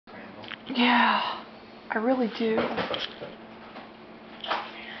Yeah, I really do.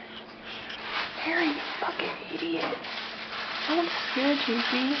 Harry, you fucking idiot. No one's scared,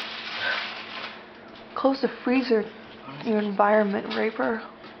 JC. Close the freezer, you environment raper.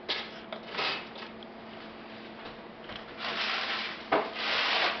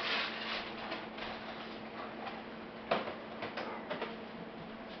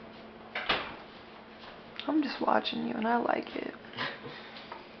 I'm just watching you and I like it.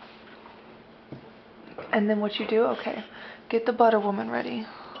 And then what you do, okay, get the butter woman ready,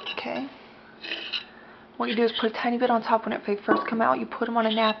 okay? What you do is put a tiny bit on top when they first come out. You put them on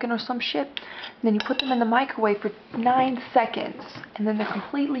a napkin or some shit. And then you put them in the microwave for 9 seconds. And then they're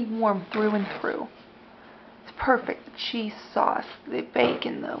completely warm through and through. It's perfect. The cheese sauce, the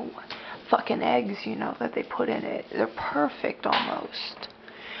bacon, the fucking eggs, you know, that they put in it. They're perfect almost.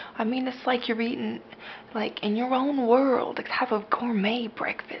 I mean, it's like you're eating, like, in your own world. Like, have a gourmet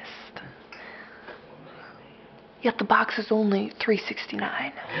breakfast. Yet the box is only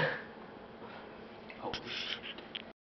 $3.69.